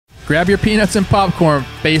Grab your peanuts and popcorn.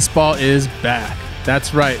 Baseball is back.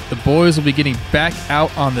 That's right. The boys will be getting back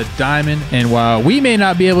out on the diamond. And while we may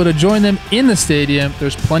not be able to join them in the stadium,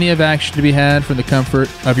 there's plenty of action to be had from the comfort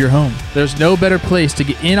of your home. There's no better place to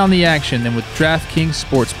get in on the action than with DraftKings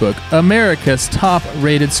Sportsbook, America's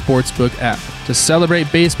top-rated sportsbook app. To celebrate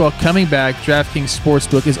baseball coming back, DraftKings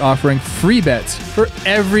Sportsbook is offering free bets for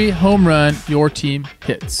every home run your team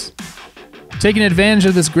hits. Taking advantage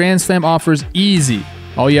of this Grand Slam offer is easy.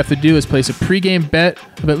 All you have to do is place a pregame bet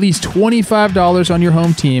of at least $25 on your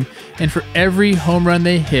home team, and for every home run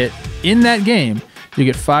they hit in that game, you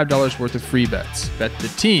get $5 worth of free bets. Bet the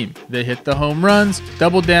team. They hit the home runs.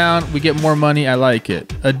 Double down. We get more money. I like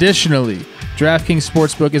it. Additionally, DraftKings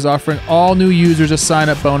Sportsbook is offering all new users a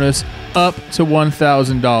sign-up bonus up to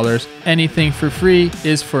 $1,000. Anything for free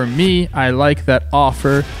is for me. I like that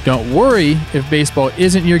offer. Don't worry if baseball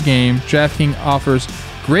isn't your game. DraftKings offers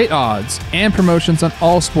great odds and promotions on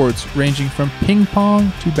all sports ranging from ping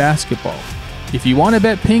pong to basketball. If you want to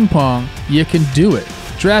bet ping pong, you can do it.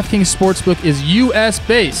 DraftKings Sportsbook is US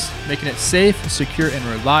based, making it safe, secure, and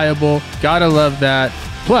reliable. Gotta love that.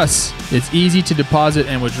 Plus, it's easy to deposit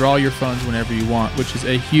and withdraw your funds whenever you want, which is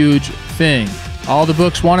a huge thing. All the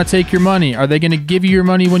books want to take your money. Are they going to give you your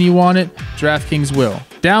money when you want it? DraftKings will.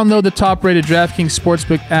 Download the top-rated DraftKings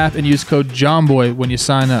Sportsbook app and use code Jomboy when you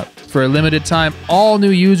sign up. For a limited time, all new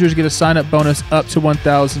users get a sign-up bonus up to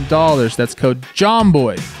 $1,000. That's code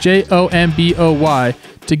Jomboy, Jomboy,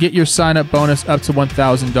 to get your sign-up bonus up to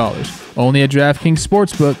 $1,000. Only at DraftKings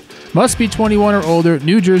Sportsbook. Must be 21 or older,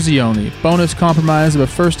 New Jersey only. Bonus comprised of a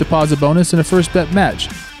first deposit bonus and a first bet match,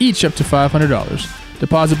 each up to $500.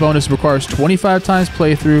 Deposit bonus requires 25 times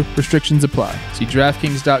playthrough. Restrictions apply. See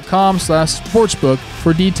DraftKings.com/sportsbook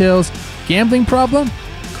for details. Gambling problem?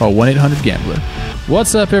 Call 1-800-GAMBLER.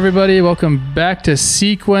 What's up, everybody? Welcome back to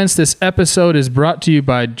Sequence. This episode is brought to you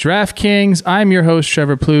by DraftKings. I'm your host,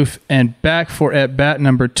 Trevor Plouffe, and back for at-bat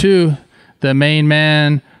number 2, the main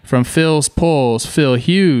man from Phil's Polls, Phil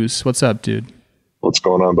Hughes. What's up, dude? What's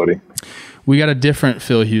going on, buddy? We got a different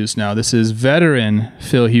Phil Hughes now. This is veteran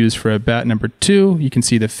Phil Hughes for at-bat number 2. You can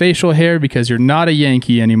see the facial hair because you're not a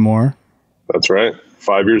Yankee anymore. That's right.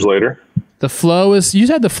 5 years later. The flow is... You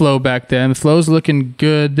had the flow back then. The flow's looking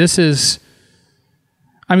good. This is...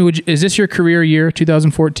 I mean, is this your career year,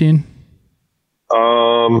 2014?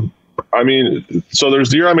 I mean, so there's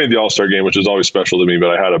the year I made the All-Star game, which is always special to me, but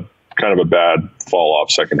I had a kind of a bad fall off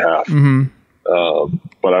second half. Mm-hmm.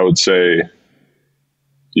 But I would say,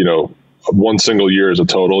 you know, one single year as a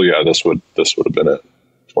total, yeah, this would have been it.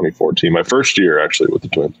 2014, my first year actually with the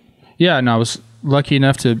Twins. Yeah, and I was lucky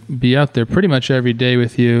enough to be out there pretty much every day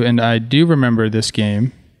with you, and I do remember this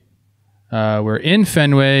game. We're in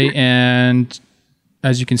Fenway, and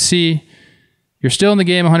as you can see, you're still in the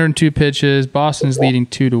game, 102 pitches. Boston's leading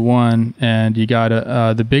 2-1, and you got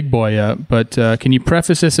the big boy up. But can you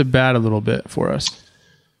preface this at bat a little bit for us?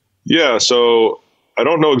 Yeah, so I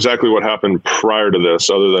don't know exactly what happened prior to this,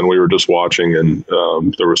 other than we were just watching, and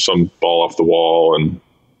there was some ball off the wall, and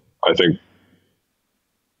I think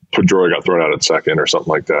Pedroia got thrown out at second or something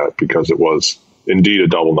like that because it was indeed a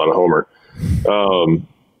double, not a homer.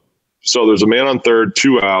 So there's a man on third,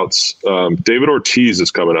 2 outs. David Ortiz is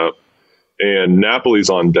coming up, and Napoli's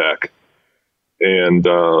on deck. And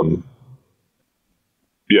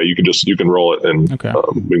yeah, you can roll it, and okay.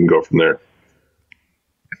 We can go from there.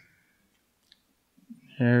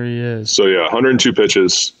 There he is. So yeah, 102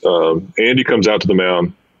 pitches. Andy comes out to the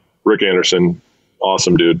mound. Rick Anderson,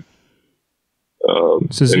 awesome dude.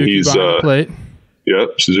 Suzuki and he's, behind the plate. Yeah,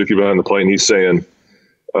 Suzuki behind the plate, and he's saying,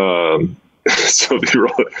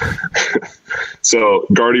 so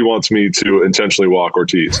Gardy wants me to intentionally walk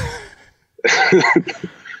Ortiz.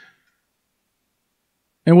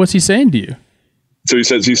 And what's he saying to you? So he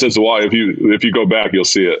says, why? If you go back, you'll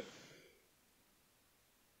see it.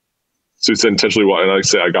 So he said intentionally walk, and I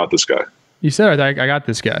say, I got this guy. You said, I got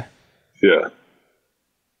this guy. Yeah.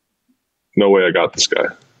 No way I got this guy.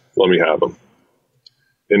 Let me have him.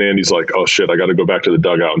 And Andy's like, oh shit, I got to go back to the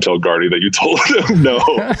dugout and tell Gardy that you told him no.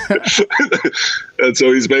 And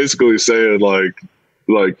so he's basically saying like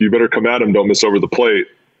you better come at him, don't miss over the plate.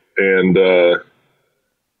 And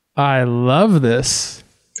I love this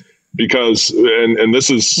because and this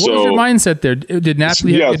is what was your mindset there? Did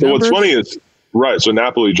Napoli? Yeah. So what's funny is right. So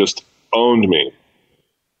Napoli just owned me.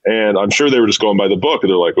 And I'm sure they were just going by the book.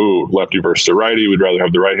 They're like, ooh, lefty versus a righty. We'd rather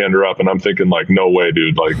have the right-hander up. And I'm thinking, like, no way,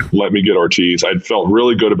 dude. Like, let me get Ortiz. I felt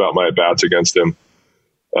really good about my at-bats against him.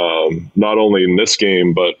 Not only in this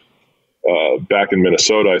game, but back in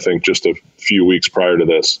Minnesota, I think just a few weeks prior to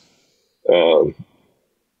this. And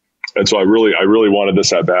so I really wanted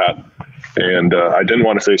this at-bat. And I didn't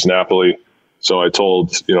want to face Napoli. So I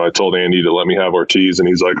told Andy to let me have Ortiz, and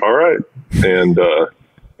he's like, all right. And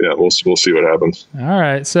we'll see what happens. All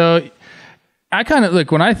right. So I kind of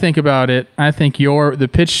look, when I think about it, I think the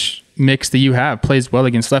pitch mix that you have plays well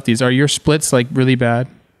against lefties. Are your splits like really bad?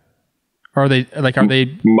 Are they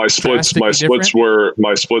my splits were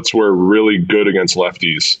really good against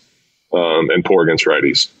lefties and poor against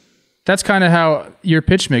righties. That's kind of how your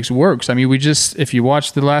pitch mix works. I mean, if you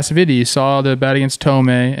watched the last video, you saw the bat against Tome,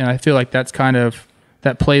 and I feel like that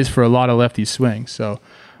plays for a lot of lefty swings. So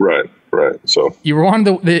right. So you were one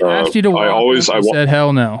of they asked you to walk. I said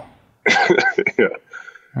hell no. Yeah,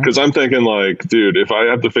 because I'm thinking like, dude, if I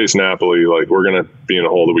have to face Napoli, like we're gonna be in a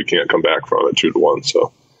hole that we can't come back from at 2-1. So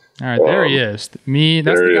all right, there he is. That's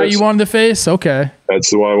the guy you wanted to face. Okay, that's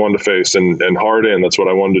the one I wanted to face, and hard in. That's what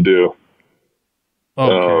I wanted to do.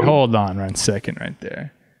 Okay, hold on 1 second right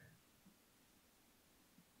there.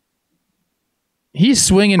 He's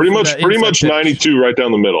swinging pretty much 92 right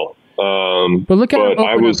down the middle. But look at him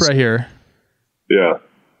open up right here. Yeah.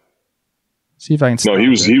 See if I can. No, he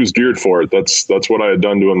was geared for it. That's what I had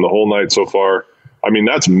done to him the whole night so far. I mean,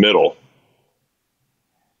 that's middle.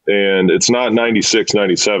 And it's not 96,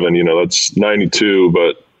 97, that's 92,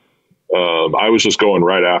 but I was just going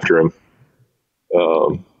right after him.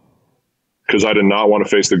 Because I did not want to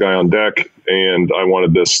face the guy on deck, and I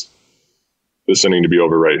wanted this inning to be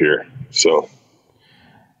over right here. So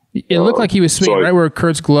it looked like he was swinging right where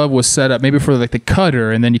Kurt's glove was set up, maybe for like the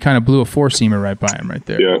cutter, and then you kind of blew a four-seamer right by him right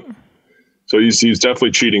there. Yeah. So he's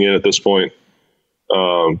definitely cheating in at this point.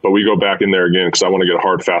 But we go back in there again because I want to get a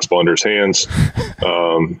hard fastball under his hands.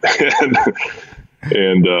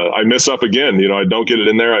 And I miss up again. I don't get it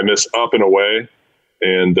in there. I miss up and away,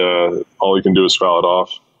 and all you can do is foul it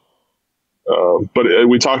off. But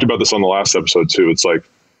we talked about this on the last episode too. It's like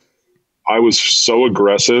I was so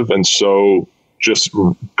aggressive and so just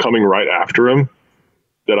coming right after him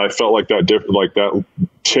that I felt like that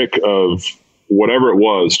tick of whatever it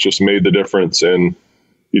was just made the difference in,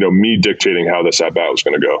 me dictating how this at bat was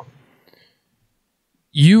going to go.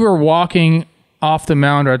 You were walking off the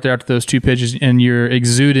mound right there after those two pitches, and you're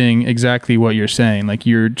exuding exactly what you're saying. Like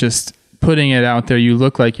you're just putting it out there. You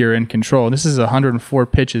look like you're in control. This is 104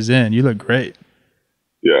 pitches in. You look great.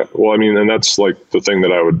 Yeah. Well, I mean, and that's like the thing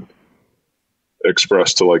that I would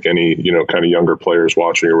express to like any, kind of younger players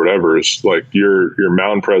watching or whatever is like your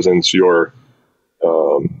mound presence, your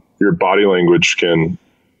body language can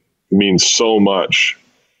mean so much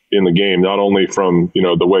in the game, not only from,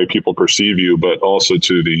 the way people perceive you, but also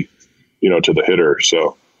to the, to the hitter.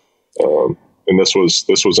 So, and this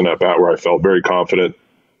was an at bat where I felt very confident.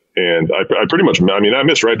 And I pretty much, I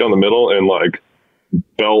missed right down the middle and like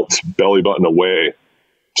belly button away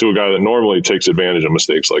to a guy that normally takes advantage of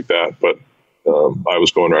mistakes like that. But I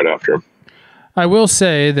was going right after him. I will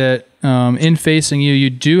say that in facing you, you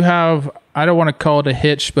do have, I don't want to call it a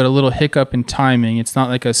hitch, but a little hiccup in timing. It's not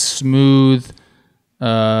like a smooth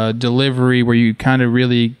delivery where you kind of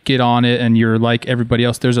really get on it and you're like everybody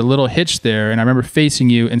else. There's a little hitch there. And I remember facing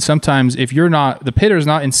you. And sometimes if the hitter's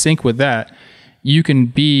not in sync with that, you can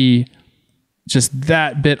be just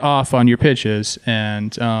that bit off on your pitches.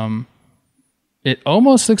 And it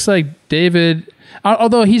almost looks like David,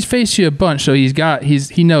 although he's faced you a bunch, so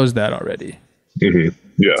he knows that already. Mm-hmm.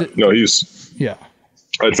 Yeah.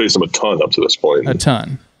 I'd faced him a ton up to this point. A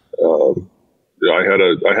ton. I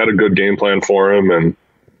had a good game plan for him, and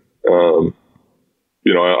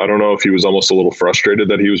I don't know if he was almost a little frustrated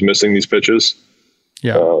that he was missing these pitches.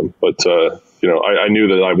 Yeah. But I knew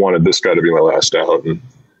that I wanted this guy to be my last out, and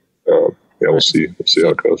we'll see how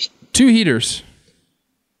it goes. Two heaters.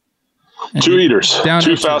 Two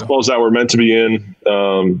fastballs that were meant to be in,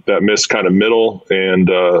 that missed kind of middle and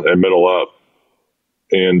middle up.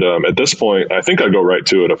 And at this point, I think I go right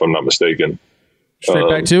to it if I'm not mistaken. Straight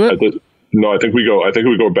back to it? No, I think we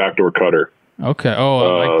go backdoor cutter. Okay.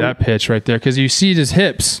 Oh, I like that pitch right there because you see his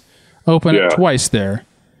hips open up twice there.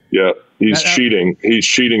 Yeah, he's cheating. He's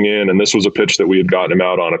cheating in, and this was a pitch that we had gotten him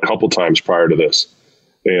out on a couple times prior to this.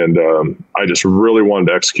 And I just really wanted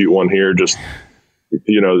to execute one here. Just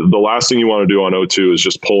the last thing you want to do on 0-2 is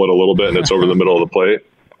just pull it a little bit, and it's over the middle of the plate.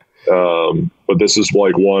 But this is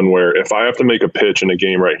like one where if I have to make a pitch in a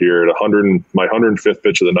game right here at my 105th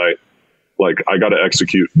pitch of the night, like I got to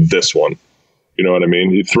execute this one. You know what I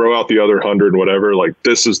mean? You throw out the other 100 and whatever, like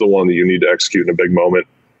this is the one that you need to execute in a big moment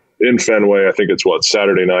in Fenway. I think it's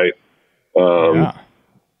Saturday night.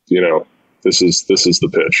 This is the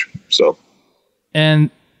pitch. So, and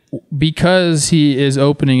because he is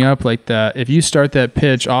opening up like that, if you start that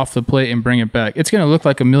pitch off the plate and bring it back, it's going to look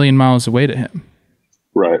like a million miles away to him.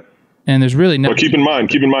 Right. And there's really no. But keep in mind,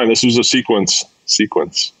 this was a sequence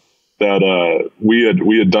that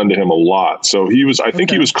we had done to him a lot. So I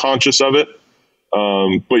think he was conscious of it.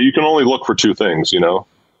 But you can only look for two things, you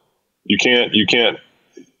can't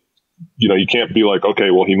be like,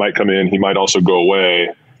 okay, well, he might come in, he might also go away.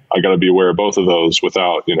 I got to be aware of both of those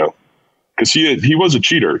without, because he was a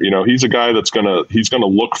cheater. He's a guy that's he's gonna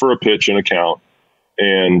look for a pitch in a count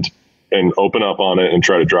and open up on it and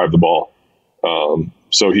try to drive the ball.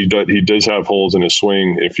 So he does have holes in his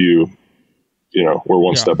swing if we're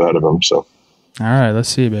one step ahead of him. So, all right, let's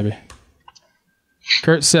see, baby.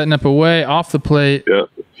 Kurt setting up away off the plate. Yeah,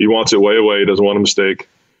 he wants it way away. He doesn't want a mistake.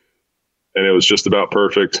 And it was just about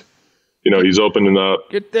perfect. He's opening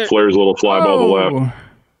up. Flares a little fly ball to the left.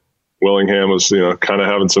 Willingham was, kind of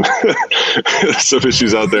having some some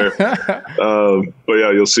issues out there. But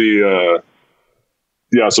yeah, you'll see.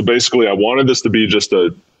 So basically, I wanted this to be just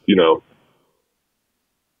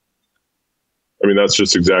that's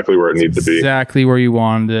just exactly where it needed to be. Exactly where you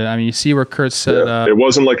wanted it. I mean, you see where Kurt set up. It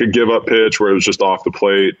wasn't like a give up pitch where it was just off the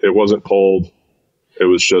plate. It wasn't pulled. It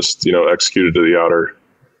was just, executed to the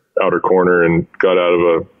outer corner and got out of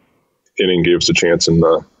a inning, gave us a chance in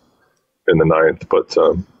the ninth. But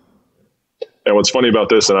and what's funny about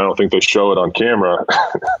this, and I don't think they show it on camera,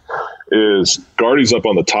 is Gardy's up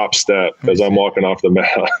on the top step as I'm walking off the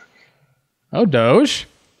mound. Oh, Doge.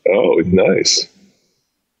 Oh, nice.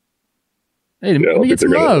 Hey, let me get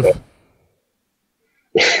some love.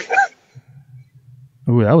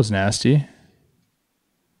 Ooh, that was nasty.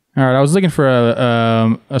 All right, I was looking for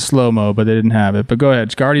a slow-mo, but they didn't have it. But go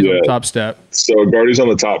ahead. Gardy's on the top step. So Gardy's on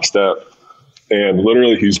the top step, and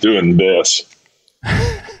literally he's doing this.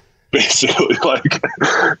 basically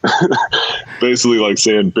like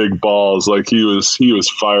saying big balls. Like he was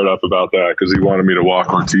fired up about that because he wanted me to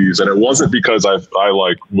walk Ortiz. And it wasn't because I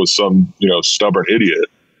was some, stubborn idiot.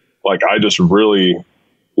 Like I just really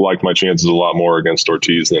liked my chances a lot more against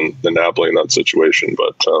Ortiz than Napoli in that situation.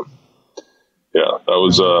 But that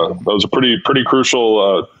was a pretty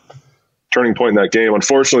crucial turning point in that game.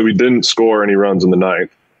 Unfortunately, we didn't score any runs in the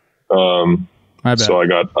ninth. So I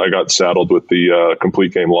got saddled with the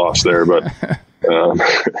complete game loss there. But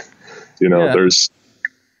that's the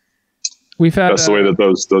way that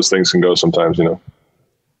those things can go sometimes.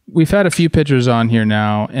 We've had a few pitchers on here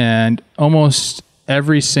now, and almost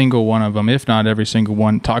every single one of them, if not every single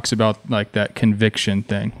one, talks about like that conviction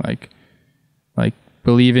thing, like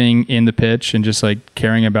believing in the pitch and just like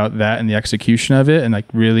caring about that and the execution of it, and like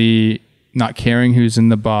really not caring who's in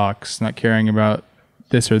the box, not caring about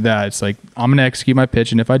this or that. It's like, I'm going to execute my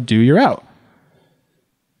pitch, and if I do, you're out.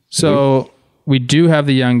 So we do have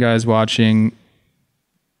the young guys watching.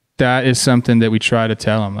 That is something that we try to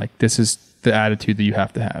tell them, like, this is the attitude that you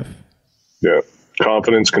have to have. Yeah.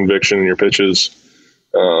 Confidence, conviction in your pitches.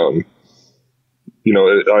 I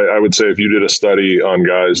would say if you did a study on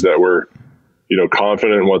guys that were,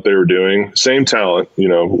 confident in what they were doing, same talent,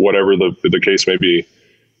 whatever the case may be,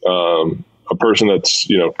 a person that's,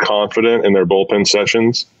 confident in their bullpen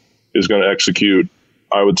sessions is going to execute,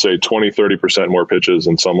 I would say 20, 30% more pitches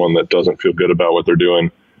than someone that doesn't feel good about what they're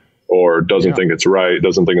doing or doesn't think it's right,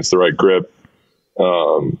 doesn't think it's the right grip.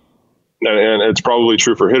 And it's probably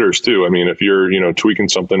true for hitters too. I mean, if you're, tweaking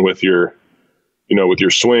something with your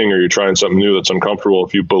swing, or you're trying something new that's uncomfortable,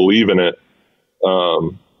 if you believe in it,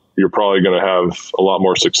 you're probably going to have a lot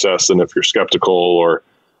more success than if you're skeptical or,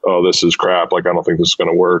 oh, this is crap, like I don't think this is going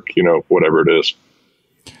to work, whatever it is.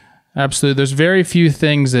 Absolutely. There's very few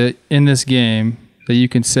things that in this game that you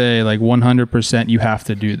can say like 100% you have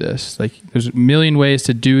to do this. Like there's a million ways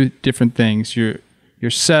to do different things. Your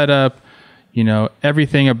setup,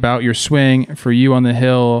 everything about your swing for you on the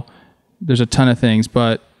hill, there's a ton of things,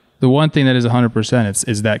 but the one thing that is 100%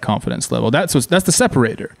 is that confidence level. That's the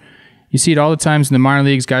separator. You see it all the times in the minor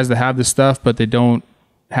leagues, guys that have this stuff, but they don't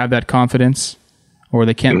have that confidence, or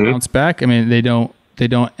they can't bounce back. I mean, they don't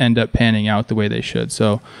end up panning out the way they should.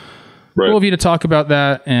 So cool of you to talk about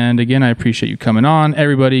that. And again, I appreciate you coming on.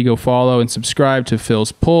 Everybody go follow and subscribe to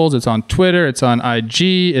Phil's Pulls. It's on Twitter. It's on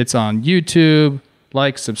IG. It's on YouTube.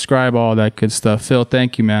 Like, subscribe, all that good stuff. Phil,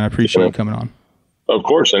 thank you, man. I appreciate you coming on. Of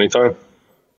course. Anytime.